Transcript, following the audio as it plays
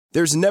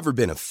There's never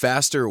been a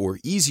faster or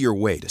easier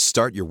way to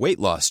start your weight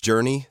loss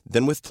journey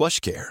than with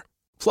PlushCare.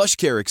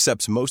 PlushCare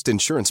accepts most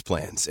insurance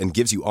plans and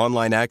gives you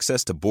online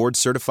access to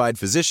board-certified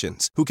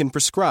physicians who can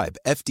prescribe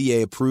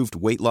FDA-approved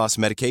weight loss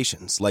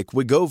medications like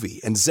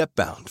Wegovy and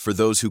Zepbound for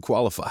those who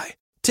qualify.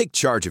 Take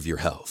charge of your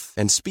health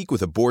and speak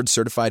with a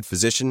board-certified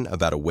physician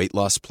about a weight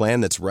loss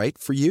plan that's right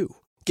for you.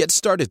 Get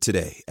started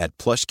today at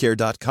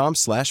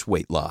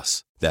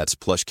plushcare.com/weight-loss. That's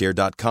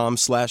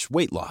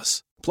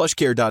plushcare.com/weight-loss.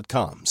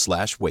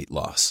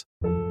 plushcare.com/weight-loss.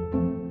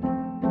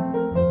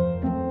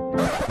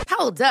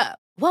 Hold up.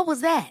 What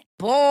was that?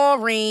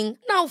 Boring.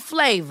 No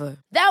flavor.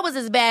 That was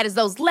as bad as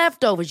those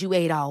leftovers you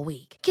ate all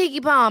week.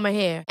 Keke Palmer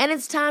here, and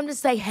it's time to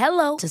say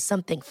hello to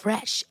something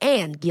fresh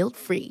and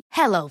guilt-free.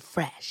 Hello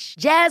Fresh.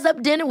 Jazz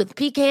up dinner with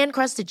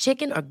pecan-crusted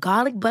chicken or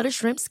garlic butter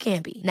shrimp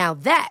scampi. Now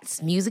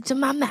that's music to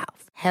my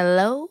mouth.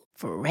 Hello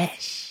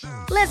Fresh.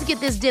 Let's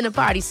get this dinner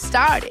party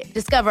started.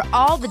 Discover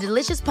all the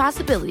delicious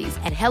possibilities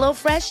at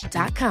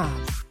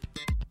hellofresh.com.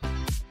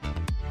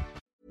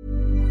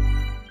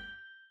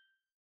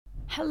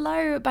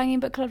 Hello, Banging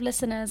Book Club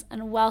listeners,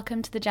 and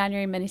welcome to the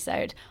January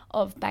minisode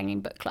of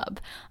Banging Book Club.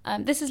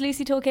 This is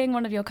Lucy talking,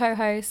 one of your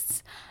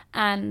co-hosts,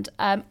 and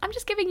I'm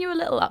just giving you a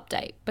little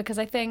update because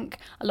I think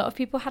a lot of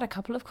people had a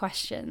couple of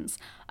questions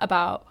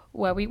about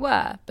where we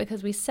were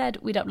because we said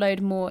we'd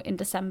upload more in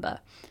December.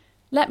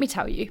 Let me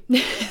tell you,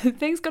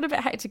 things got a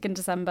bit hectic in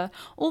December.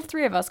 All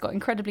three of us got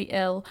incredibly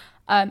ill.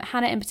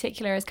 Hannah in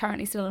particular is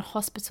currently still in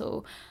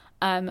hospital,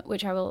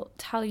 which I will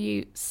tell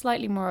you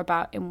slightly more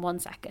about in 1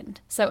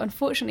 second. So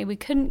unfortunately, we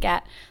couldn't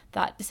get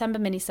that December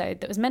minisode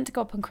that was meant to go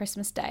up on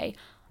Christmas Day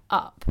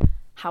up.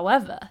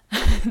 However,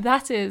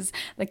 that is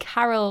the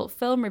Carol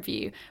film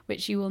review,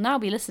 which you will now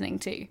be listening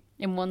to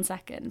in 1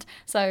 second.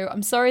 So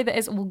I'm sorry that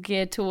it's all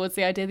geared towards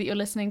the idea that you're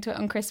listening to it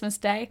on Christmas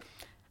Day.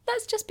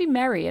 Let's just be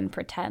merry and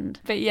pretend.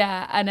 But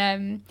yeah,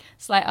 and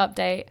slight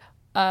update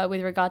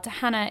with regard to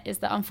Hannah is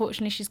that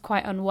unfortunately she's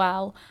quite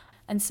unwell.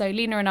 And so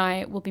Lena and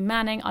I will be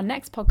manning our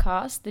next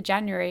podcast, the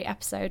January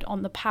episode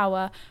on The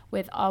Power,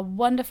 with our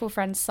wonderful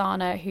friend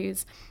Sana,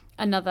 who's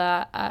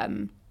another, I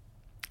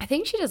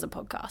think she does a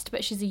podcast,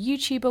 but she's a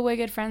YouTuber we're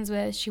good friends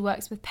with. She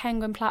works with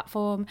Penguin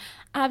Platform,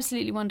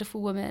 absolutely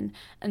wonderful woman.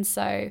 And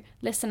so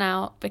listen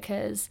out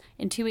because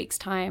in 2 weeks'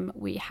 time,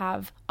 we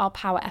have our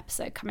Power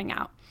episode coming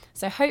out.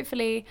 So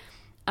hopefully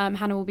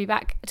Hannah will be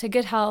back to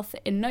good health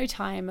in no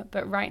time.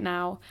 But right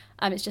now,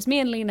 it's just me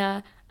and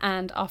Lena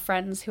and our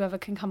friends, whoever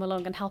can come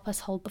along and help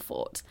us hold the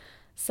fort.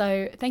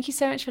 So thank you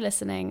so much for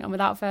listening. And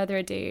without further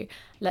ado,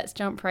 let's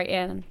jump right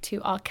in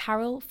to our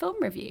Carol film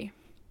review.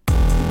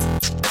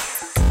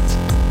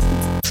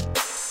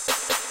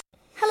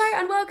 Hello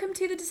and welcome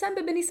to the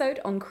December minisode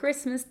on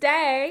Christmas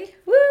Day.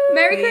 Woo!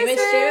 Merry Christmas! We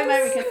wish you a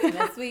Merry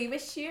Christmas. We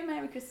wish you a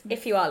Merry Christmas.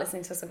 If you are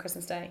listening to us on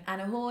Christmas Day.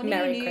 And a horny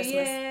Merry New Christmas.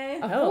 Year.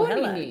 A horny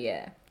hello. New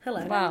Year.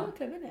 Hello. Wow. Book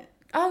Club, isn't it?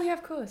 Oh yeah,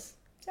 of course.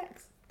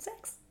 Sex.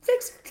 I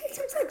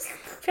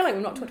feel like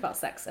we've not talked about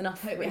sex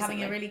enough. Hope we're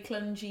having a really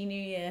clungy New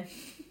Year.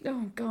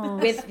 Oh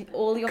God. With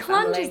all your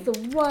Clunge family. is the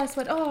worst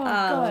word. Oh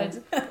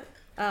God.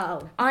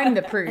 Oh. I'm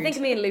the prude. I think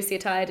me and Lucy are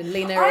tired and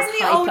Lena I'm is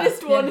the hyper.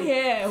 oldest one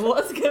here.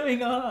 What's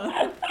going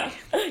on?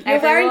 You're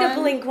wearing a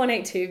Blink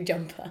 182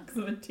 jumper.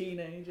 I'm a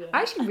teenager.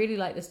 I actually really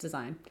like this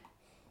design.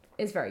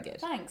 It's very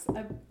good. Thanks.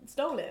 I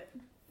stole it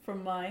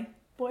from my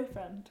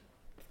boyfriend.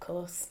 Of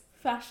course.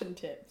 Fashion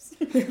tips.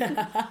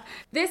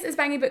 This is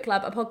Banging Book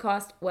Club, a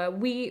podcast where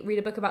we read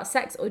a book about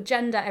sex or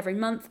gender every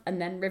month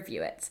and then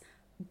review it.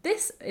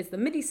 This is the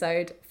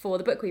mini-sode for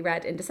the book we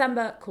read in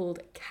December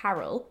called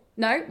Carol.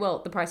 No, well,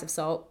 The Price of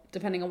Salt,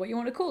 depending on what you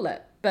want to call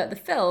it. But the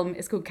film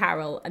is called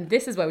Carol, and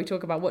this is where we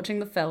talk about watching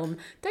the film.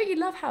 Don't you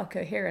love how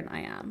coherent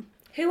I am?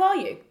 Who are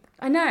you?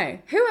 I know.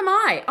 Who am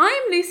I?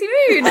 I'm Lucy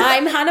Moon.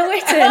 I'm Hannah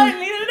Witten. I'm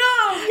Lena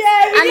Dom.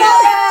 Yeah, we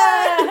got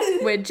there.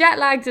 We're jet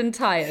lagged and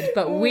tired,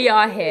 but we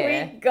are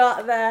here. We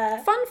got there.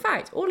 Fun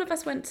fact, all of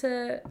us went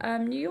to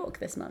New York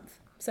this month.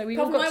 So we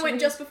all Problem got I to went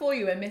meet- just before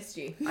you and missed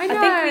you. I know.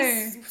 I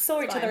think we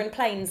saw each other in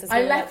planes as we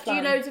I were left you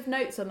flying. loads of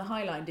notes on the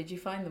High Line. Did you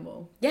find them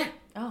all? Yeah.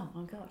 Oh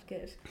my god,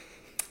 good.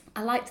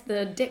 I liked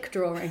the dick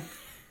drawing.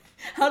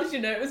 How did you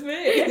know it was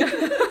me?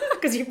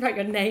 Because you wrote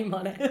your name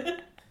on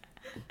it.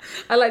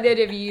 I like the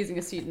idea of you using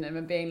a pseudonym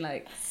and being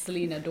like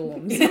Selena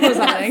Dorms or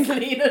something.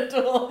 Selena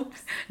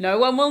Dorms. No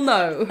one will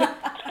know.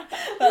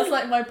 That's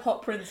like my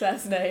pop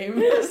princess name.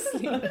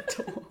 Selena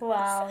Dorms.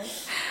 Wow.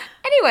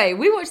 Anyway,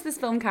 we watched this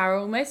film,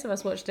 Carol. Most of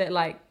us watched it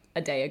like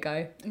a day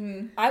ago.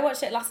 I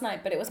watched it last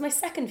night, but it was my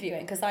second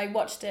viewing because I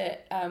watched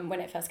it when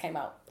it first came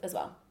out as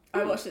well.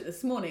 I watched it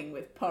this morning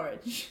with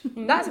porridge.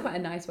 That's quite a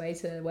nice way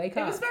to wake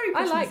up. It was very I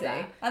Christmassy. like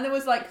that. And there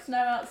was like snow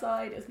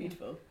outside. It was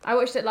beautiful. I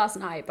watched it last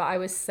night, but I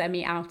was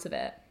semi out of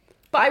it.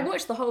 But I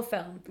watched the whole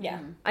film.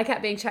 Yeah. I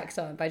kept being checked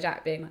on by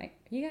Jack being like,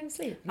 are you going to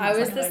sleep? And I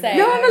was like, the same.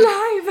 no,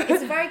 I'm alive.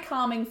 It's a very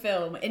calming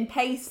film. In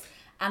pace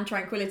and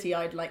tranquility,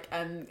 I'd like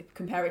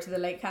compare it to The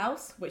Lake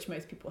House, which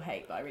most people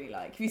hate, but I really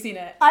like. Have you seen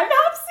it? I have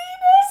seen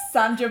it.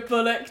 Sandra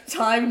Bullock,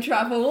 time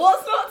travel.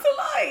 What's not to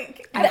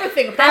like?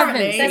 Everything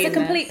apparently. There's a seen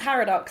complete this.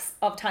 paradox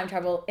of time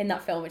travel in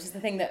that film, which is the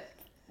thing that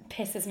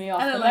pisses me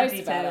off I the don't like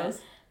most about details.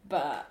 it.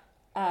 But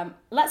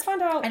let's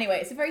find out. Anyway,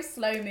 it's a very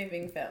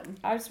slow-moving film.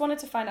 I just wanted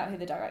to find out who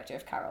the director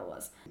of Carol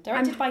was.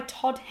 Directed by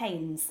Todd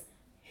Haynes.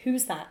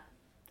 Who's that?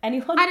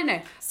 Anyone? I don't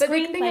know. But the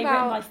Screenplay thing written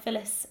about by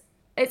Phyllis.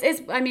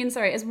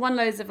 it's won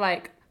loads of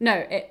like, no,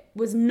 it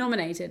was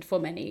nominated for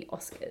many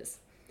Oscars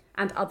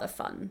and other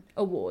fun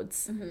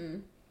awards. Mm-hmm.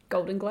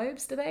 Golden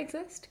Globes, do they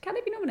exist? Can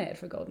they be nominated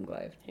for a Golden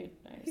Globe? Who Who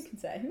knows? can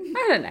say?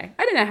 I don't know.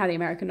 I don't know how the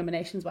American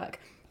nominations work.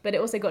 But it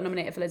also got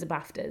nominated for loads of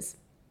BAFTAs,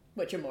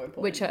 Which are more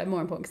important. which are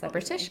more important because they're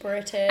British.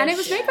 British. And it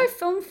was made by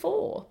Film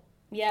 4.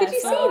 Yeah. Did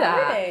you so- see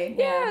that? really?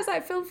 Yeah, it was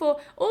like Film 4.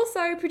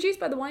 Also produced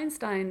by the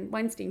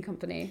Weinstein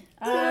Company.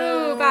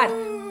 So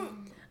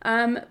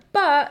bad.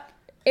 But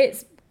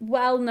it's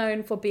well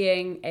known for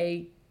being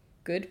a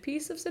good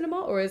piece of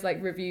cinema, or is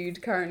like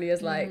reviewed currently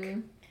as like,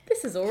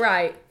 this is all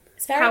right.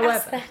 It's very However-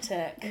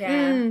 aesthetic.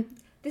 Yeah.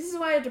 This is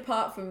why I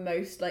depart from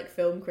most like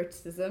film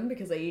criticism,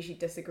 because I usually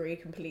disagree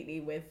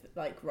completely with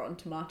like Rotten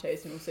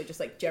Tomatoes and also just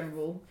like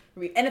general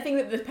anything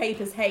that the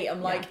papers hate.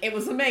 I'm like, it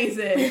was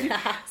amazing.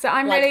 So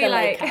I'm Like really the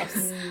like, Lake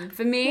House.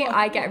 for me, What?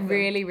 I get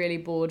really, really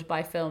bored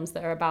by films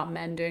that are about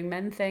men doing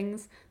men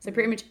things. So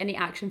pretty much any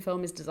action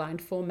film is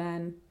designed for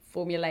men,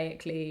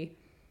 formulaically.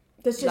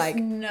 There's just Like-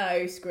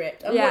 no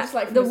script. I'm Yeah, more just,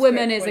 like, from the a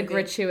woman script is a point of view.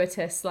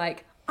 gratuitous,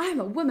 like, I'm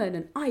a woman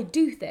and I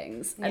do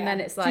things. And then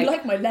it's Do you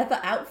like my leather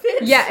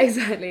outfit? yeah,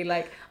 exactly.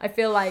 Like, I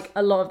feel like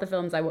a lot of the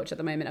films I watch at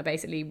the moment are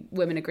basically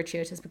women are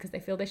gratuitous because they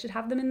feel they should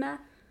have them in there,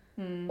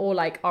 or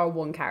like are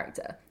one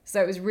character. So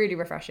it was really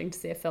refreshing to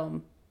see a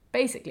film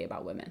basically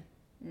about women.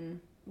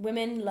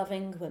 Women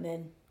loving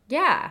women.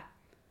 Yeah.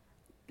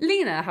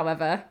 Lena,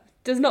 however,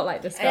 does not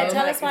like this film.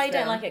 Tell like us why this you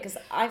don't film. like it, because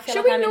I feel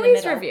Shall like we I'm in the noise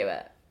middle. review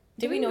it?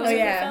 Do we noise Oh, review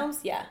yeah. films?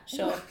 Yeah,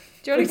 sure.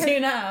 Do you We want to do go?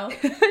 now.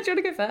 Do you want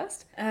to go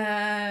first?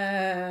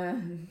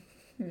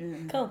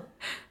 Cool.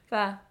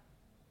 Fair.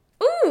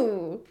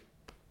 Ooh.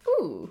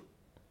 Ooh.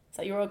 Is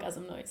that your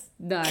orgasm noise?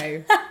 No.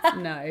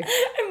 No.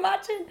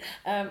 Imagine.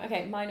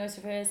 Okay, my noise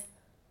review is.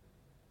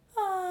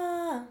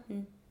 Ah.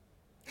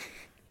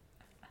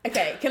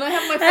 Okay, can I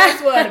have my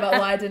first word about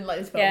why I didn't like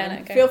this film? Yeah,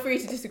 And no, go. feel free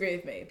to disagree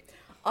with me.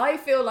 I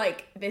feel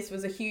like this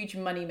was a huge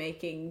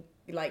money-making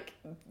like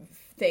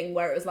thing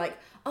where it was like,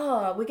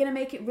 oh, we're gonna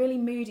make it really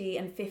moody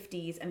and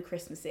 50s and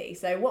Christmassy.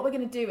 So what we're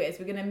gonna do is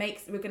we're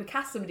gonna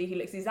cast somebody who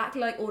looks exactly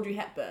like Audrey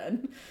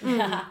Hepburn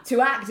to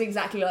act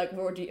exactly like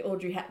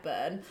Audrey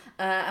Hepburn,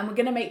 and we're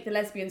gonna make the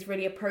lesbians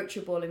really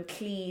approachable and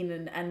clean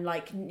and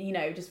like, you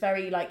know, just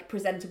very like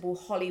presentable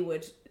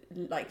Hollywood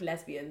like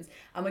lesbians,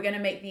 and we're going to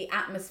make the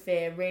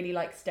atmosphere really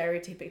like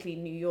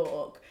stereotypically New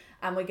York,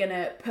 and we're going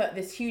to put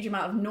this huge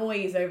amount of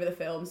noise over the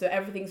film so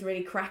everything's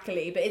really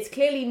crackly, but it's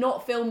clearly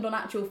not filmed on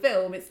actual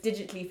film, it's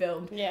digitally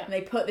filmed. Yeah. And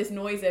they put this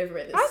noise over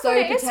it I that's thought so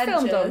it is pretentious.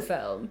 filmed on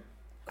film.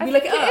 I You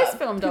think look it up. is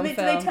filmed Do on they,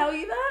 film. Do they tell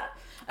you that?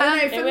 I don't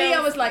know, It for me, will.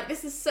 I was like,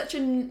 this is such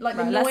an, like,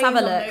 the Right, noise let's have a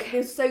on look. it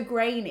was so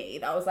grainy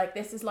that I was like,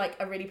 this is like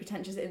a really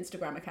pretentious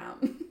Instagram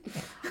account.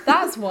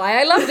 That's why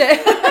I loved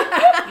it.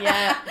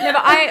 Yeah. No,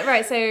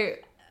 but so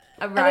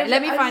right,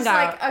 let me find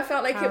out. Like, I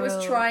felt like it was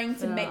Carol trying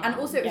to make, and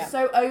also it was Yeah.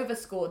 so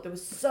overscored. There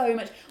was so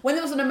much. When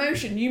there was an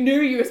emotion, you knew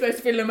you were supposed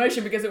to feel an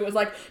emotion because it was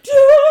like da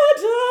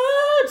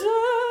da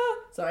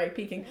da. Sorry,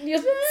 peeking.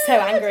 You're so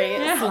angry.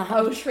 It's I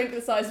loud. will shrink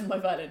the size of my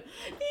violin.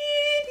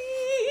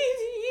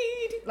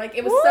 Like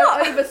it was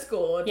What? so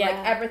overscored. Yeah.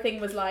 Like everything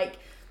was like.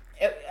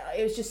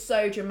 It was just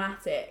so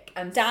dramatic,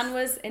 and Dan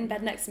was in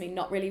bed next to me,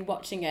 not really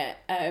watching it,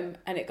 and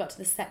it got to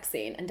the sex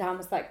scene, and Dan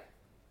was like,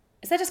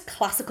 is there just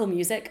classical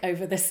music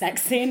over the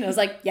sex scene? And I was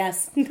like,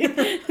 yes,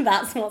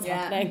 that's what's Yeah.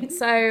 happening.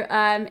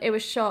 So it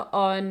was shot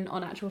on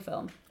actual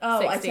film.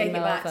 Oh, I 16 take it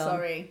mil back. film.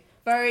 Sorry.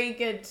 Very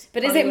good.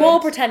 But is it Hollywood. more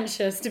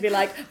pretentious to be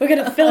like, we're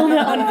going to film it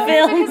on No,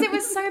 film? because it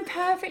was so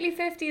perfectly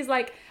 50s.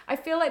 Like, I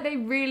feel like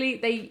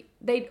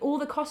they all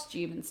the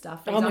costume and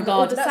stuff. for Oh my example, God,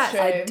 all the that's sets true.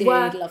 I did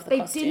were- love the they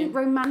costume. didn't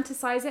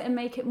romanticize it and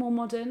make it more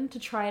modern to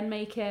try and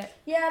make it.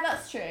 Yeah,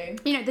 that's true.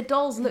 You know, the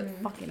dolls look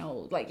fucking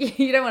old. Like,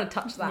 you don't want to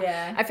touch that.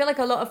 Yeah. I feel like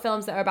a lot of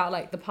films that are about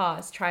like the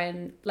past try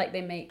and like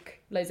they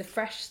make loads of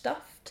fresh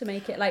stuff to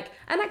make it like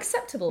an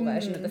acceptable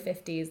version of the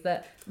 50s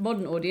that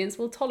modern audience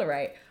will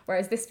tolerate.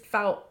 Whereas this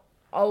felt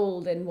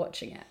old in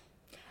watching it.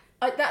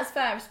 That's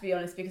fair, to be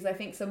honest, because I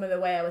think some of the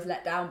way I was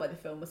let down by the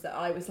film was that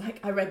I was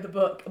like, I read the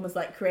book and was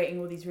like creating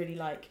all these really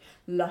like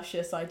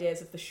luscious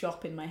ideas of the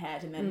shop in my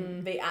head, and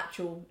then the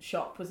actual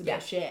shop was a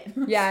bit shit.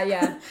 Yeah,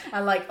 yeah.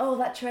 And like, oh,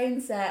 that train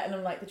set, and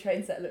I'm like, the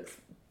train set looks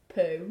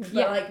poo. But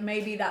Yeah. like,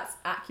 maybe that's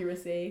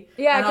accuracy.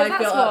 Yeah, and 'cause I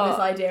that's built up what- this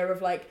idea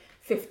of like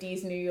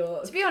 50s New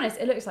York. To be honest,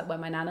 it looks like where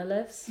my nana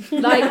lives.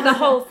 Like the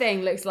whole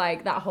thing looks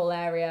like that whole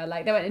area.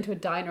 Like they went into a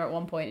diner at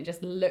one point. It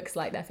just looks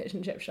like their fish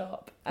and chip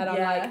shop, and I'm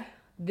Yeah. like,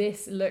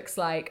 this looks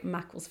like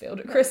Macclesfield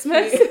at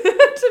Christmas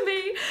to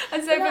me.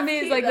 And so But for me,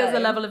 that's it's like cute, there's a though.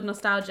 level of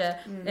nostalgia.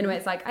 In a way,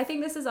 it's like I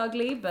think this is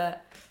ugly,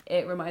 but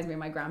it reminds me of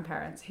my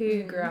grandparents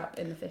who grew up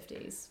in the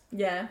 50s.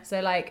 Yeah.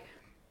 So like,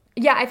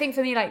 yeah, I think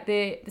for me, like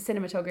the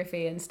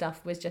cinematography and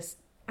stuff was just,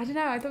 I don't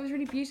know, I thought it was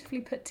really beautifully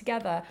put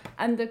together.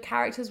 And the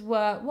characters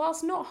were,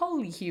 whilst not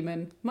wholly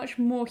human, much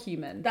more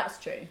human. That's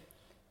true.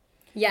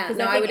 Yeah, Because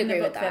no, I I think would in the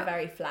agree book with they're that.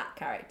 very flat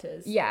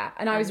characters. Yeah,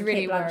 and I was And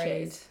really Cate Blanchett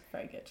worried. is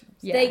very good.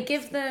 Yeah. They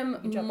give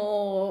them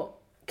more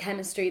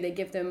chemistry, they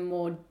give them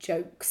more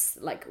jokes,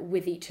 like,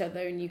 with each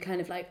other, and you kind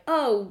of like,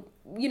 oh,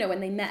 you know, when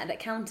they met at that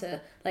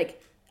counter,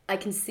 like, I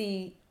can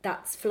see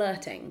that's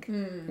flirting,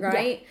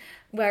 right? Yeah.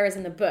 Whereas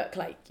in the book,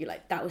 like, you're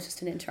like, that was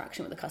just an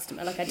interaction with a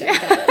customer, like, I don't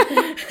get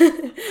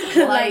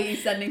it. Why are you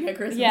sending her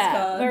Christmas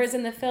cards? Whereas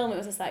in the film, it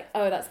was just like,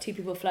 oh, that's two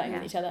people flirting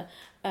with each other.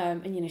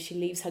 And, you know, she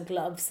leaves her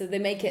gloves, so they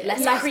make it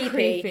less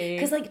creepy.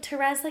 Because, like,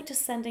 Therese, like,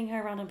 just sending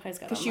her around on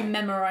postcard. Because you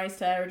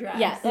memorised her address.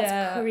 Yeah,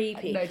 that's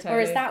creepy. No, totally.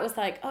 Whereas that was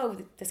like, oh,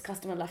 this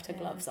customer left her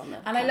gloves on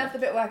them. And I love the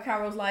bit where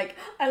Carol's like,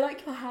 I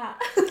like your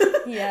hat.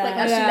 Yeah. Like,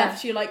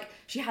 as she left,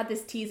 she had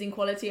this teasing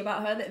quality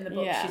about her that in the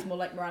book she's more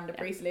like Miranda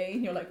Priestley.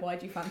 And you're like, why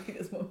do you fancy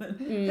this woman?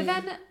 But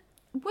then,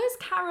 was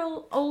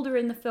Carol older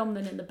in the film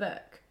than in the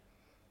book?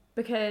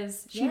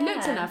 Because she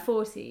looked in her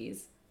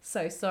 40s.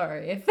 So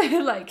sorry if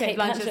like Cate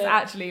Blanchett's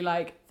actually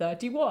like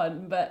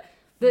 31, but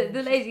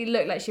the lady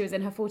looked like she was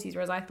in her 40s,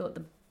 whereas I thought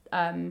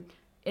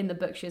in the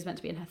book she was meant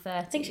to be in her 30s.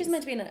 I think she was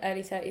meant to be in her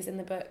early 30s in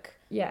the book.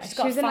 Yeah, she's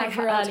got she was in like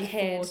her early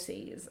kid,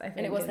 40s, I think.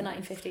 And it was the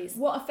 1950s.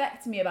 What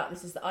affects me about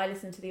this is that I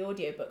listened to the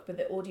audiobook, but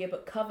the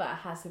audiobook cover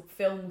has a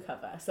film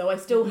cover, so I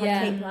still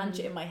had Cate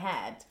Blanchett in my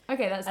head.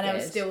 Okay, that's and good. I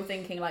was still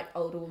thinking like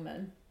older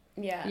woman.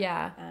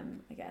 Yeah. I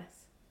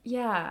guess.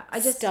 Yeah,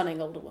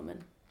 stunning older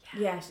woman.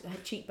 Yeah, her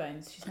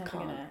cheekbones. She's never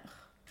gonna.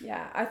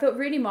 Yeah, I thought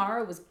Rooney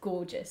Mara was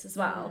gorgeous as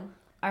well.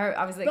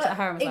 I was looking at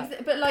her and was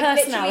like, but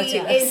like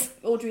literally is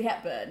Audrey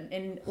Hepburn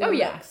in all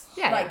looks.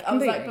 Yeah, like I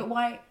was like, but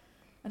why?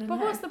 I don't know.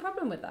 But what's the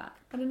problem with that?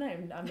 I don't know.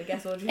 I'm gonna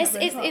guess Audrey It's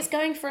Hepburn. it's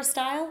going for a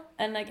style,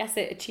 and I guess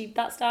it achieved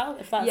that style.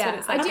 If that's what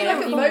it's I like. do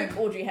like evoke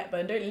Audrey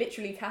Hepburn. Don't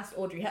literally cast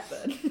Audrey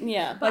Hepburn.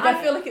 Yeah, like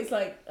I feel like it's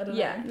like I don't know.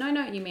 Yeah, no, I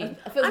know what you mean.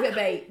 I feel a bit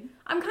bait.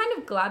 I'm kind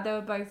of glad they were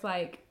both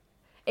like.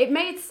 It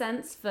made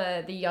sense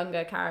for the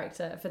younger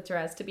character, for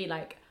Therese, to be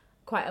like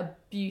quite a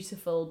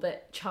beautiful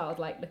but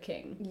childlike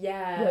looking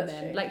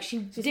woman. Like she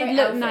did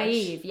look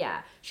naive.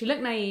 Yeah, she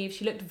looked naive.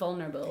 She looked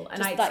vulnerable,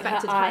 and I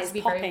expected her to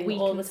be very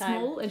weak and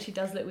small. And she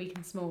does look weak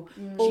and small.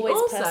 Always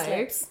she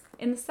also,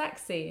 in the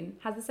sex scene,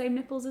 has the same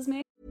nipples as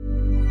me.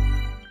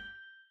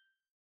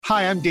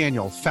 Hi, I'm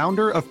Daniel,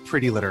 founder of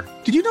Pretty Litter.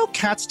 Did you know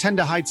cats tend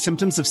to hide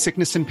symptoms of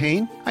sickness and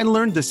pain? I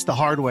learned this the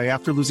hard way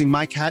after losing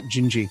my cat,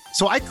 Gingy.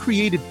 So I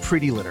created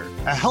Pretty Litter,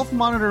 a health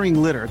monitoring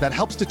litter that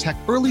helps detect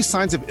early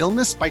signs of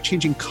illness by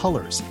changing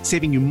colors,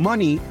 saving you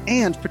money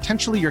and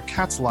potentially your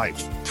cat's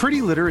life.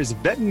 Pretty Litter is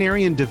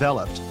veterinarian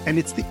developed, and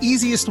it's the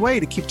easiest way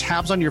to keep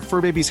tabs on your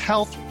fur baby's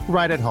health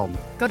right at home.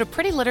 Go to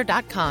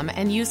prettylitter.com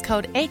and use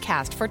code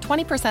ACAST for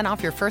 20%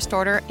 off your first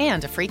order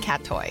and a free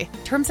cat toy.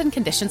 Terms and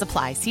conditions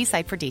apply. See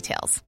site for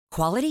details.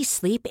 Quality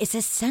sleep is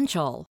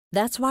essential.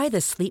 That's why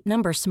the Sleep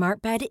Number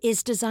Smart Bed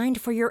is designed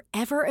for your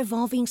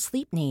ever-evolving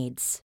sleep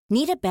needs.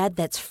 Need a bed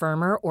that's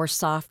firmer or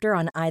softer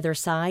on either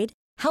side?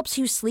 Helps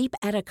you sleep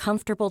at a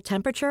comfortable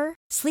temperature?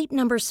 Sleep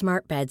Number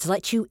Smart Beds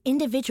let you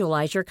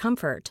individualize your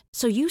comfort,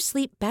 so you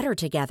sleep better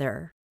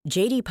together.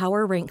 J.D.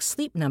 Power ranks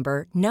Sleep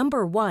Number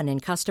number 1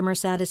 in customer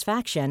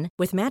satisfaction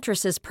with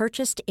mattresses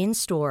purchased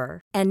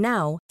in-store. And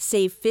now,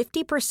 save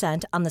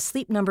 50% on the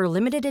Sleep Number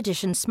Limited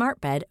Edition Smart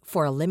Bed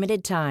for a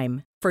limited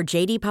time. For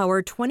J.D.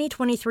 Power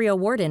 2023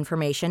 award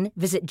information,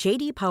 visit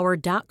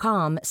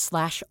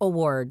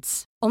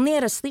jdpower.com/awards. Only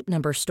at a Sleep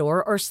Number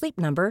store or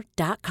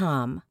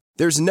sleepnumber.com.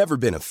 There's never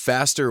been a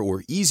faster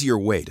or easier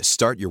way to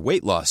start your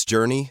weight loss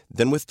journey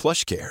than with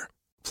PlushCare.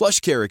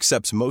 PlushCare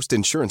accepts most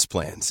insurance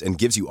plans and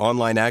gives you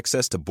online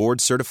access to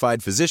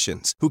board-certified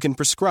physicians who can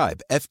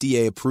prescribe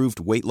FDA-approved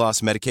weight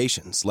loss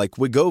medications like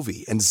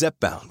Wegovy and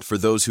Zepbound for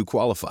those who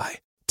qualify.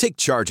 Take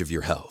charge of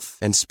your health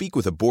and speak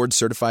with a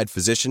board-certified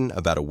physician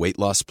about a weight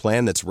loss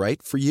plan that's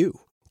right for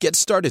you. Get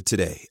started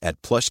today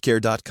at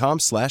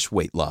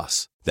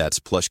plushcare.com/weight-loss. That's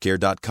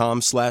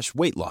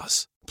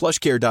plushcare.com/weight-loss.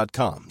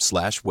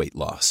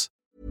 plushcare.com/weight-loss.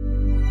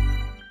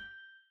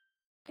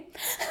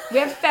 We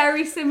have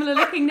very similar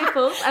looking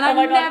nipples, and I've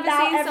never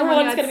seen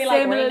someone who had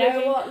similar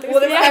looking.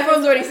 Well,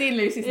 everyone's already seen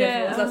Lucy's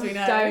nipples, as we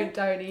know.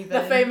 Don't even.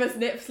 The famous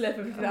nip slip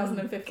of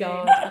 2015.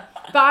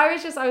 But I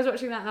was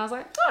watching that and I was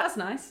like, oh, that's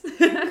nice.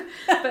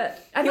 But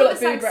I thought the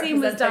sex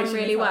scene was done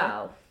really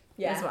well.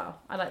 Yeah. As well.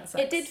 I like the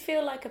sex. It did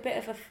feel like a bit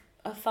of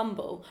a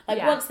fumble. Like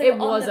Yeah, once they were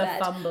it on was the a bed,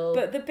 fumble.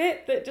 But the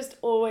bit that just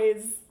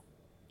always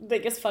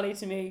like is funny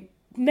to me,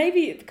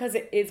 maybe because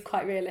it is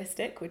quite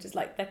realistic, which is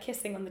like they're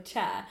kissing on the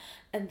chair,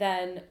 and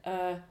then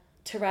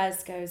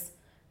Therese goes,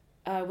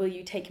 will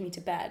you take me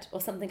to bed, or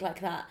something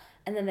like that,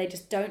 and then they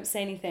just don't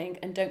say anything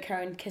and don't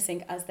carry on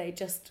kissing as they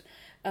just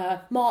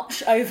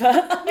march over.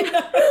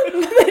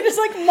 They just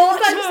like march.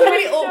 It's like a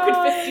really awkward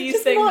 50s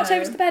just thing. March though.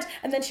 over to the bed,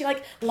 and then she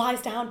like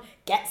lies down,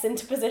 gets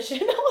into position.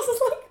 I was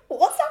just like,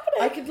 what's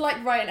happening? I could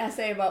like write an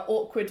essay about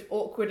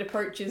awkward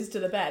approaches to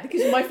the bed,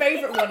 because my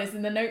favourite one is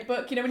in The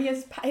Notebook. You know, when he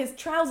has his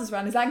trousers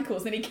around his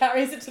ankles and he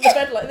carries it to the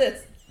bed like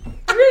this.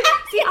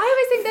 See, I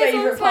always think there's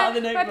Favourite always part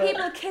of The where Notebook.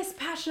 people kiss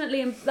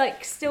passionately and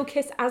like still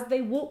kiss as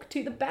they walk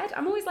to the bed.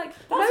 I'm always like,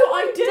 That's no what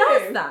one I do.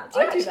 does that. Do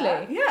you I do actually?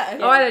 that, yeah.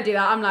 Oh, I don't do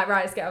that. I'm like,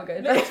 right, let's get on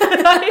good.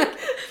 Like,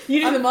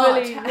 You do I'm the march.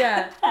 fully-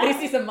 yeah.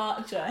 Lucy's a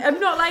marcher. I'm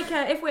not like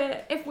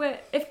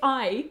if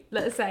I,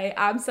 let's say,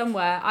 am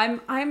somewhere,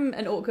 I'm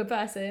an awkward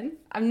person.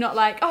 I'm not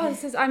like,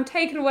 I'm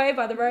taken away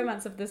by the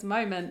romance of this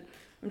moment.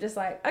 I'm just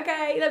like,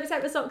 okay, let me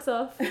take my socks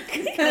off.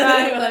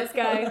 Right, let's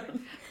go.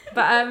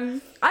 But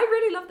I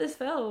really love this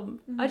film.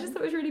 I just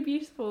thought it was really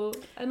beautiful.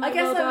 And, I like,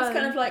 guess well I was done.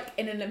 kind of like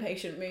in an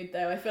impatient mood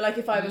though. I feel like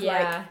if I was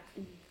like,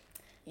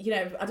 you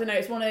know, I don't know,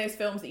 it's one of those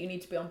films that you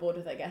need to be on board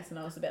with, I guess, and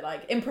I was a bit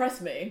like, impress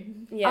me.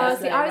 Yeah, So I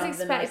was rather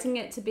than, like- expecting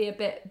it to be a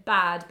bit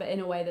bad, but in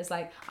a way that's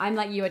like, I'm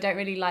like you, I don't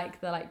really like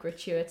the like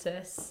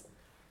gratuitous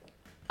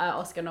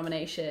Oscar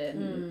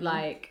nomination.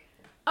 Like,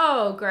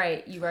 oh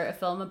great, you wrote a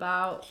film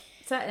about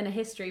set in a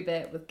history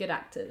bit with good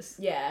actors.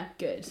 Yeah.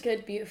 Good.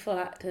 Good, beautiful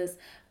actors.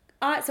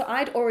 So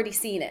I'd already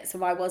seen it,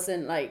 so I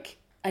wasn't like,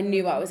 I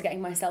knew what I was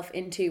getting myself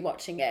into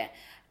watching it.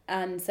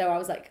 And so I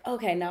was like,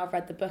 okay, now I've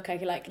read the book, I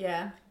could like...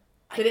 Yeah.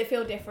 Did it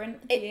feel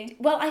different to you?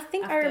 Well, I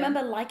think I after?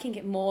 remember liking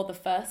it more the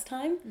first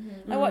time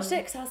I watched it,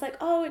 because I was like,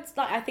 oh, it's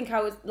like, I think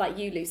I was like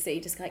you, Lucy,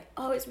 just like,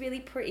 oh, it's really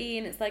pretty,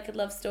 and it's like a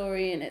love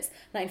story, and it's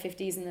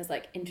 1950s, and there's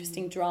like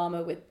interesting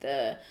drama with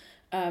the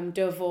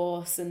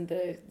divorce and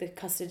the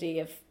custody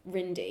of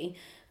Rindy.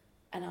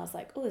 And I was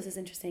like, oh, this is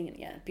interesting, and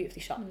yeah,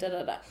 beautifully shot, da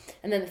da da.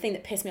 And then the thing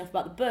that pissed me off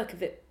about the book,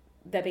 of it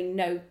there being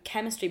no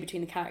chemistry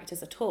between the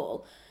characters at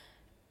all,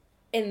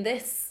 in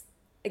this,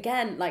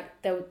 again, like,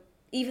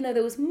 even though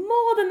there was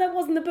more than there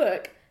was in the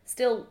book,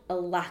 still a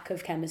lack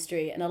of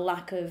chemistry and a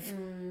lack of...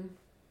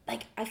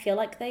 Like, I feel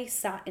like they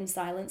sat in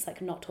silence,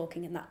 like, not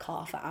talking in that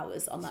car for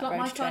hours on that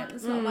road trip.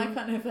 It's not my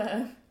kind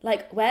of...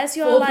 Like, where's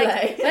your,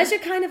 Foreplay. where's your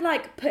kind of,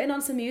 like, putting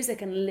on some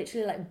music and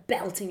literally, like,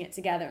 belting it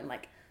together and,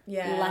 like,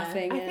 Yeah.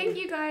 laughing? I and- think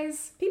you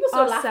guys People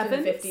still are laughed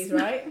in the sevens. 50s,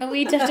 right? Are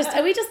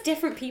we just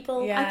different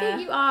people? Yeah. I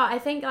think you are. I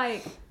think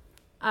like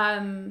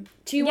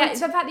Do you yeah, want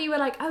the fact that you were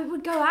like, I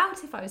would go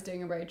out if I was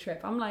doing a road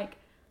trip. I'm like,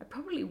 I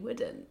probably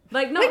wouldn't.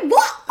 Like, not Wait,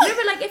 what? No,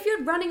 but like if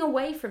you're running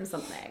away from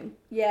something,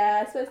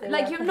 Yeah, I suppose they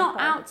like were you're kind not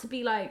of out to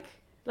be like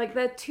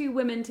they're two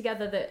women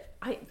together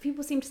that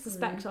people seem to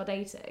suspect are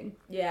dating.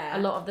 Yeah. A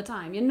lot of the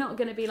time, you're not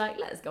going to be like,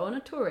 let's go on a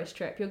tourist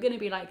trip. You're going to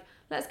be like,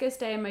 let's go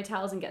stay in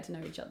motels and get to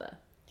know each other.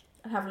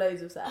 And have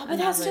loads of sex. Oh, but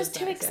that's just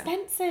too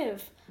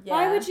expensive. Yeah.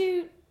 Why would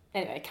you...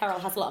 Anyway, Carol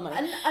has a lot of money.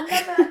 And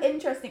another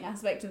interesting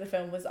aspect of the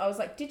film was I was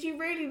like, did you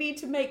really need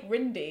to make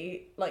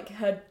Rindy, like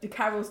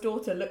Carol's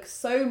daughter, look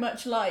so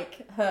much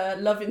like her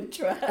love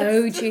interest?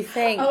 Oh, do you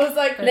think? I was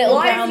like, Little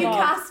why have brown you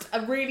box. cast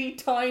a really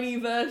tiny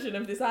version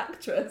of this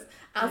actress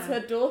as her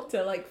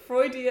daughter? Like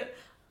Freudian,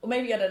 or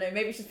maybe, I don't know,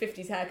 maybe she's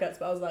 50s haircuts,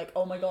 but I was like,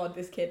 oh my god,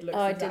 this kid looks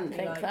Oh, I exactly didn't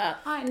think like... that.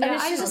 I I know. mean,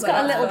 I she's know just that.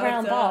 got a little That's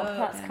brown fucked bob. up.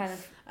 That's Yeah. kind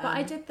of... But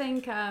I did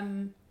think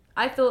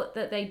I thought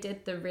that they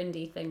did the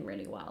Rindy thing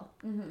really well.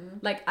 Mm-hmm.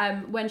 Like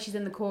when she's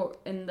in the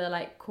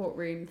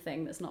courtroom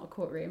thing that's not a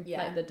courtroom,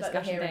 Yeah, like the like the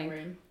discussion hearing thing.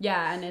 room.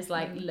 Yeah, and is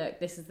like, look,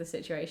 this is the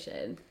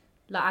situation.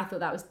 Like I thought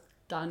that was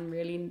done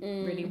really,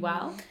 really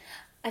well.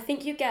 I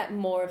think you get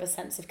more of a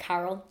sense of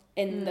Carol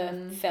in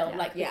the film,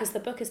 yeah. because the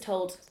book is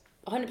told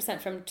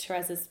 100% from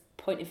Therese's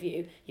point of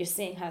view. You're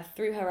seeing her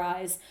through her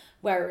eyes,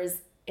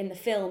 whereas in the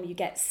film you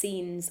get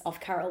scenes of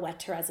Carol where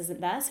Therese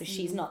isn't there, so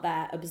she's not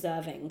there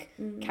observing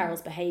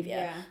Carol's behaviour.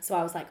 Yeah. So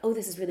I was like, oh,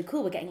 this is really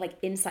cool. We're getting like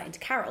insight into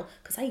Carol,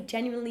 because I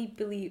genuinely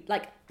believe,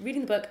 like,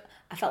 reading the book,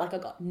 I felt like I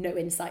got no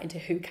insight into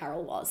who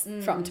Carol was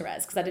from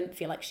Therese, because I didn't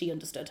feel like she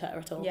understood her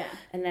at all. Yeah.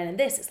 And then in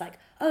this, it's like,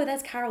 oh,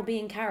 there's Carol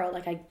being Carol,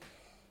 like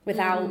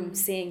without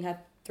seeing her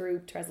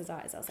through Therese's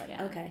eyes. I was like,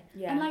 okay.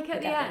 Yeah. And like I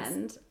at the get this.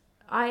 end,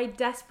 I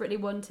desperately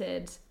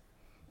wanted,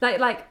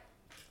 like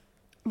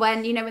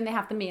when when they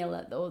have the meal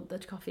or the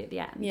coffee at the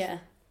end. Yeah.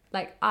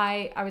 Like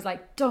I was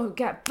like, don't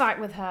get back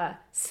with her.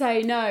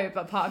 Say no.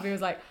 But part of me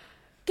was like,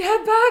 get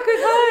back with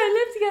her and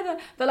live together.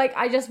 But like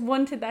I just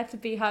wanted there to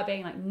be her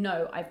being like,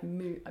 no,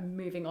 I'm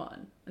moving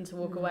on, and to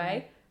walk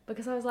away,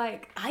 because I was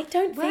like, I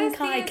don't where's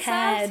think I the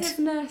cared.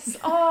 assertiveness?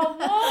 Oh,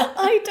 what?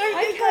 I don't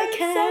think I cared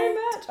cared.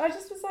 so much. I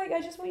just was like, I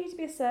just want you to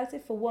be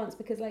assertive for once,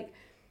 because like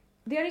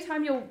the only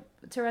time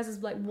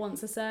Therese's like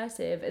once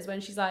assertive is when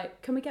she's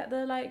like, can we get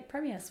the like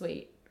premiere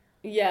suite?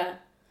 Yeah.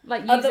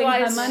 Like using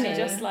Otherwise, her money. she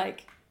just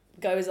like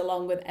goes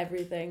along with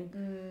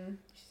everything.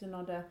 She's an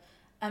odder.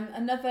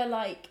 Another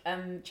like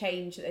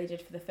change that they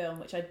did for the film,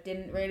 which I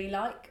didn't really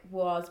like,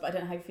 was, but I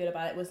don't know how you feel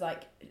about it, was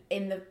like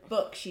in the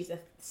book she's a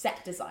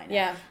set designer,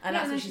 Yeah. and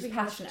Yeah, that's and then what she she's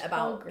becomes a passionate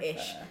about ish,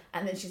 photographer.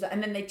 and then she's like,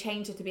 and then they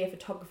changed her to be a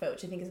photographer,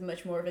 which I think is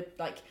much more of a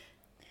like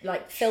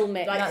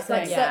Filmic like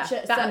thing. such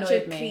a That such a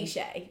annoyed me.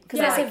 cliche, Because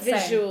Yeah, it's a same.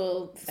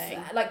 visual thing.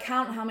 like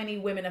count how many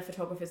women are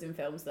photographers in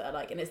films that are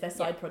like, and it's their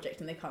side project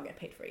and they can't get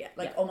paid for it yet.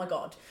 Like, oh my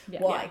god,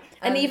 why?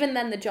 And even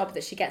then, the job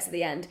that she gets at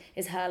the end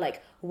is her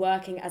like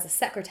working as a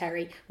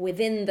secretary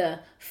within the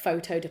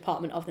photo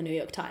department of the New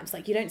York Times.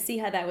 Like, you don't see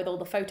her there with all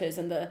the photos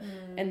and the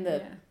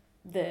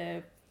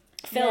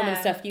film and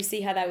stuff. You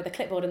see her there with a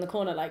clipboard in the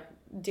corner, like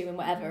doing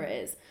whatever it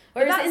is.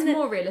 But Whereas that's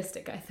more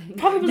realistic, I think.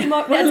 probably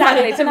more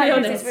exactly. To be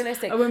honest, it's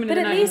realistic. a woman but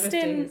in the at least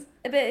 1950s.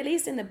 but at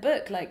least in the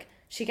book, like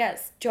she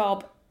gets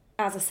job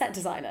as a set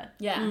designer.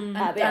 Yeah,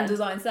 At the and end.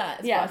 design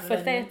sets. Yeah, rather for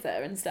than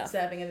theatre and stuff.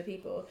 serving other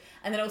people.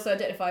 And then also, I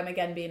don't know if I'm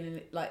again being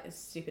like a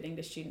stupid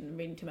English student and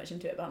reading too much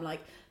into it, but I'm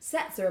like,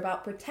 sets are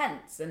about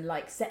pretense and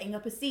like setting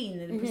up a scene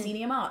and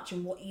proscenium arch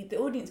and what the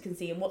audience can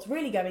see and what's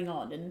really going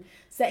on and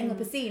setting up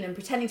a scene and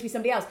pretending to be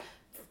somebody else.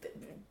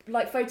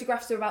 Like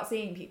photographs are about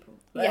seeing people,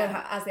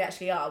 as they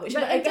actually are, which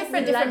But I in guess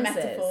different is a different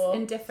lenses, metaphor.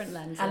 in different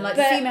lenses. And like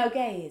But the female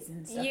gaze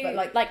and stuff. You,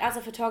 But like as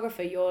a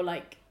photographer, you're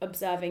like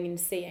observing and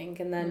seeing,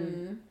 and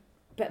then,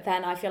 but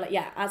then I feel like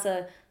as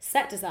a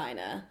set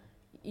designer,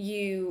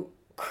 you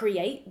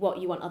create what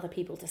you want other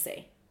people to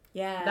see,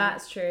 yeah,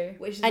 That's true.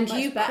 which is and a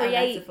much you better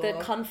create the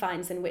metaphor.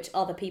 confines in which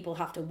other people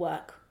have to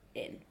work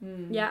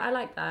in. Yeah, I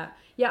like that.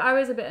 Yeah, I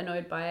was a bit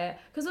annoyed by it.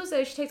 Because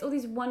also she takes all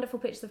these wonderful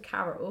pictures of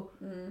Carol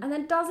and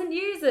then doesn't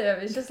use them.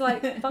 It's just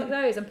like, fuck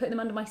those, I'm putting them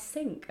under my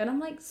sink. And I'm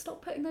like,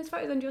 stop putting those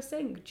photos under your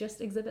sink.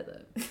 Just exhibit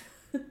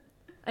them.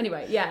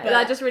 Anyway, yeah, But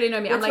that just really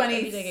annoyed me. We're I'm like, are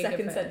you taking a good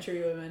 22nd photo?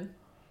 century women.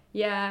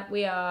 Yeah,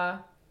 we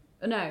are.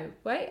 No,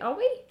 wait, are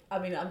we? I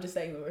mean, I'm just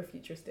saying that we're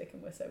futuristic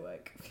and we're so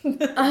woke.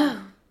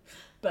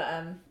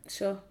 But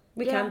Sure,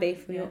 we Yeah. can be.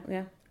 For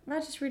Yeah. I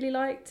just really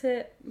liked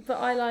it. But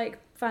I like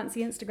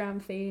fancy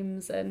Instagram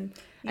themes and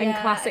Yeah,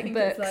 I classic think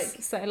it's books.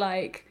 like- So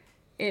like,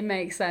 it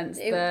makes sense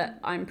that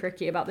I'm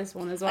pricky about this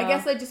one as well. I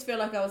guess I just feel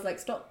like I was like,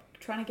 stop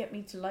trying to get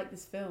me to like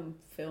this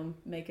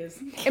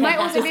filmmakers. It might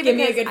also Just be give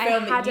me a because good I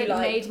film that you hadn't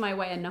like. made my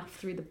way enough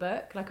through the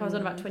book. Like I was on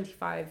about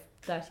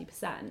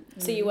 25-30%.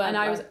 So you weren't. And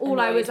I was like, all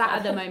I was annoyed at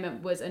by the it.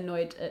 moment was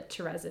annoyed at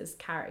Therese's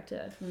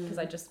character because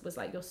I just was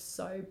like, you're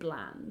so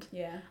bland.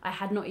 Yeah. I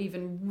had not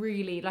even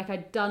really like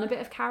I'd done a bit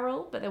of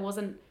Carol, but there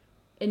wasn't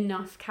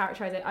enough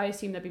characterization. I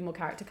assumed there'd be more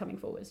character coming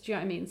forwards. Do you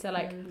know what I mean? So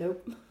like,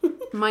 Nope.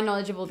 my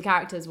knowledge of all the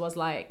characters was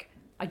like,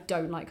 I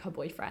don't like her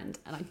boyfriend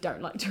and I don't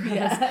like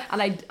Therese,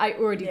 and I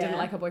already didn't Yeah.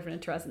 like her boyfriend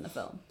and Therese in the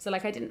film. So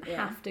like, I didn't Yeah.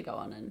 have to go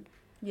on and.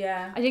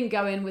 Yeah. I didn't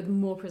go in with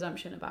more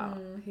presumption about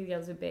who the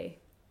others would be.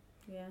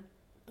 Yeah.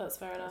 That's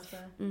fair enough.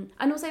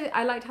 And also,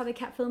 I liked how they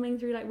kept filming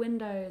through like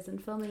windows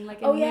and filming like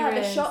in Oh yeah, the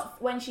mirrors.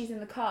 shot when she's in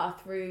the car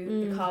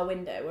through the car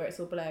window where it's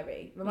all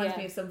blurry reminds Yeah.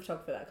 me of some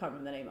photographer that I can't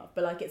remember the name of,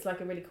 but like it's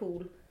like a really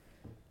cool.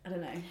 I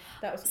don't know.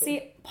 That was cool.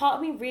 See, part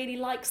of me really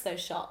likes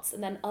those shots,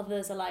 and then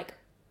others are like,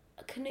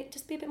 can it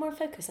just be a bit more in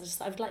focus?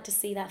 I would like to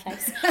see that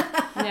face.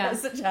 Yeah.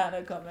 That's such a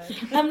Hannah comment.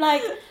 I'm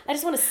like, I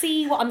just want to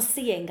see what I'm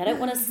seeing. I don't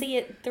want to see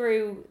it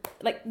through,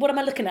 like, what am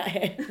I looking at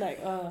here? Like,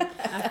 oh.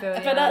 I feel,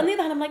 But yeah. on the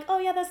other hand, I'm like, oh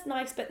yeah, that's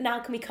nice, but now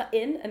can we cut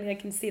in and I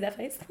can see their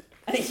face?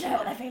 I need to know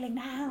what they're feeling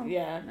now.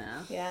 Yeah.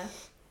 No. Yeah.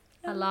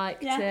 I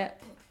liked Yeah.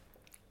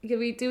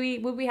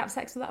 it. Would we have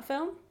sex with that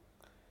film?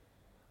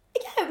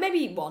 Yeah,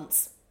 maybe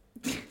once.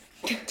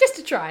 Just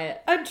to try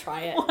it. I'd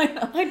try it. Why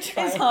not? I'd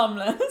try It's it.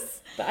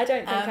 harmless. But I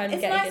don't think I'm It's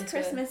a getting nice into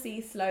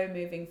Christmassy,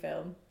 slow-moving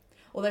film.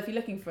 Although if you're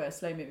looking for a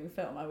slow-moving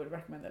film, I would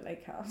recommend The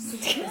Lake House.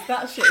 Because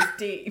that shit is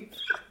deep.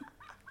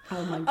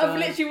 Oh my god. I've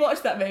literally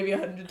watched that maybe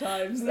 100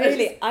 times.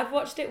 Really, I've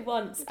watched it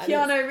once. And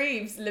Keanu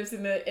Reeves lives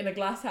in a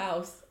glass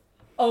house.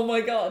 Oh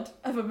my god,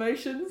 of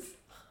emotions.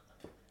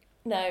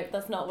 No,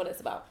 that's not what it's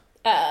about.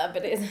 But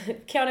it is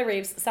Keanu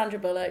Reeves, Sandra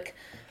Bullock,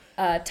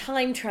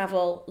 time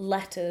travel,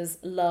 letters,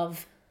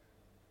 love.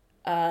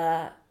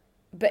 But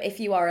if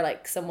you are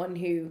like someone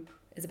who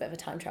is a bit of a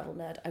time travel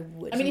nerd, I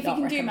would. I mean, if you not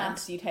can do recommend.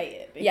 maths, you'd hate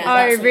it. because Yeah, Oh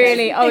that's what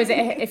really? Oh, is it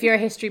if you're a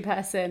history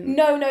person?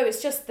 No,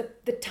 it's just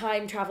the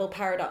time travel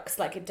paradox.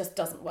 Like it just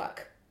doesn't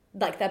work.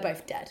 Like they're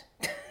both dead.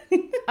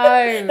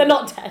 Oh. They're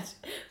not dead,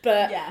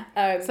 but Yeah.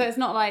 So it's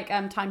not like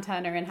Time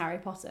Turner in Harry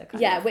Potter.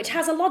 Kind yeah, of. which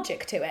has a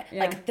logic to it.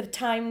 Yeah. Like the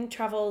time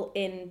travel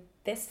in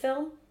this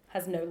film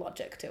has no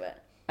logic to it.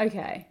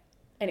 Okay.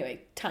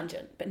 Anyway,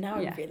 tangent. But now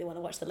Yeah. I really want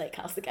to watch The Lake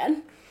House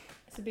again.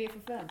 It's a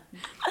beautiful film.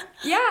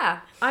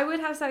 Yeah, I would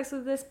have sex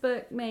with this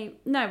book.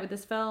 With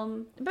this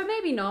film, but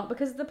maybe not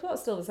because the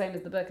plot's still the same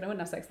as the book, and I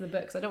wouldn't have sex with the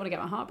book because I don't want to get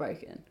my heart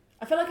broken.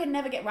 I feel like I'd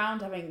never get round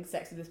to having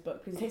sex with this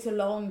book because it takes so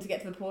long to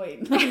get to the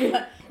point.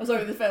 I'm sorry,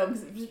 with the film.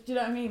 'Cause, do you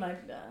know what I mean? Like,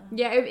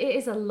 Yeah, it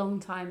is a long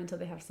time until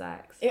they have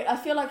sex. I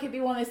feel like it'd be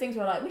one of those things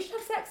where like, we should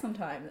have sex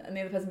sometime. And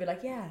the other person would be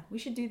like, yeah, we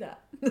should do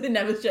that. They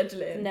never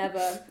schedule it in.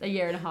 Never. A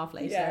year and a half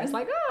later, Yeah. it's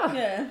like, oh.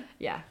 Yeah.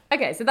 Yeah.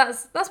 Okay, so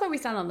that's where we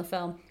stand on the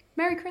film.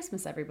 Merry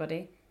Christmas,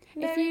 everybody.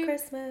 Merry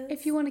Christmas.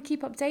 If you want to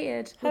keep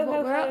updated with Ho, what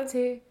ho, we're ho. up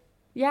to,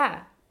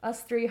 yeah,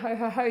 us three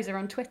ho-ho-hos are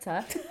on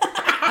Twitter.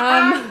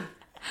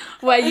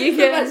 Where you It's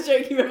the can... best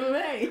joke you've ever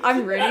made.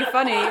 I'm really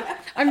funny.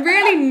 I'm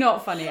really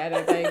not funny, I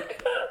don't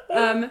think.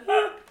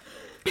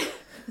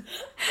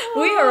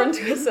 We are on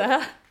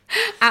Twitter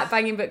at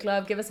Banging Book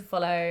Club. Give us a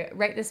follow.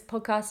 Rate this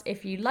podcast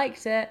if you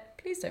liked it.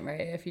 Please don't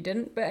rate it if you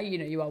didn't, but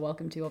you are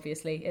welcome to,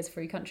 obviously. It's a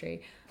free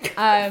country.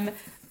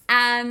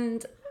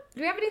 And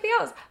do we have anything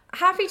else?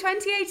 Happy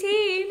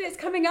 2018. It's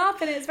coming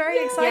up and it's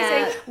very exciting.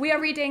 Yeah. We are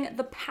reading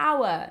The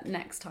Power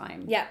next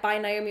time. Yeah, by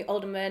Naomi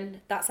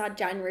Alderman. That's our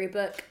January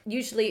book.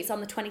 Usually it's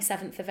on the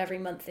 27th of every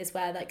month is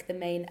where like the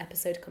main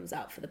episode comes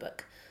out for the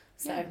book.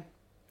 So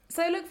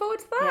So look forward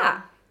to that.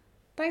 Yeah.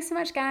 Thanks so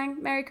much,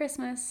 gang. Merry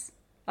Christmas.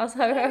 Us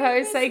ho ho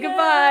ho say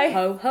goodbye.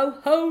 Ho ho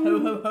ho. Ho,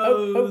 ho,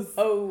 ho ho's.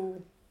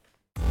 ho.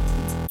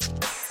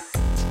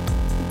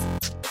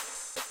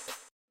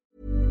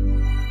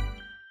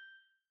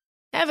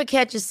 Ever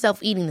catch yourself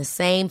eating the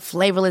same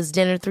flavorless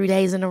dinner 3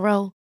 days in a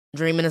row?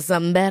 Dreaming of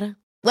something better?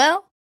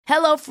 Well,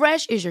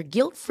 HelloFresh is your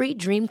guilt-free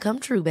dream come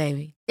true,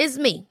 baby. It's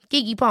me,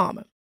 Keke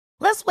Palmer.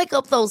 Let's wake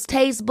up those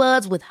taste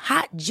buds with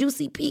hot,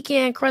 juicy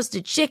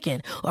pecan-crusted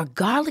chicken or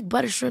garlic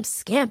butter shrimp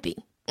scampi.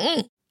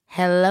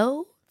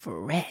 Hello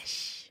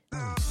Fresh.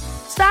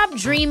 Stop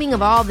dreaming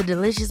of all the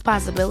delicious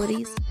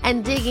possibilities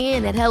and dig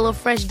in at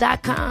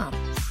HelloFresh.com.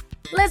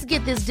 Let's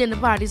get this dinner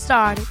party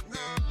started.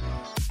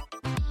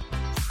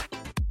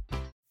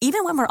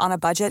 Even when we're on a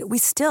budget, we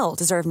still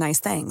deserve nice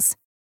things.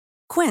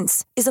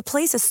 Quince is a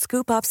place to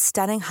scoop up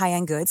stunning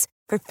high-end goods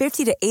for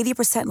 50 to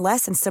 80%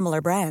 less than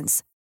similar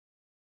brands.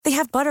 They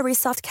have buttery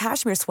soft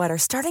cashmere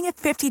sweaters starting at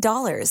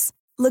 $50,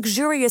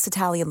 luxurious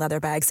Italian leather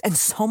bags, and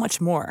so much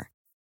more.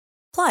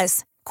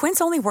 Plus, Quince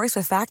only works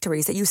with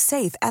factories that use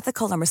safe,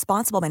 ethical, and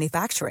responsible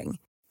manufacturing.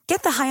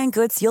 Get the high-end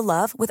goods you'll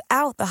love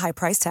without the high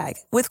price tag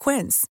with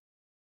Quince.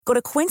 Go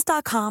to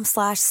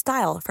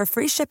quince.com/style for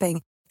free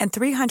shipping and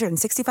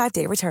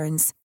 365-day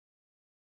returns.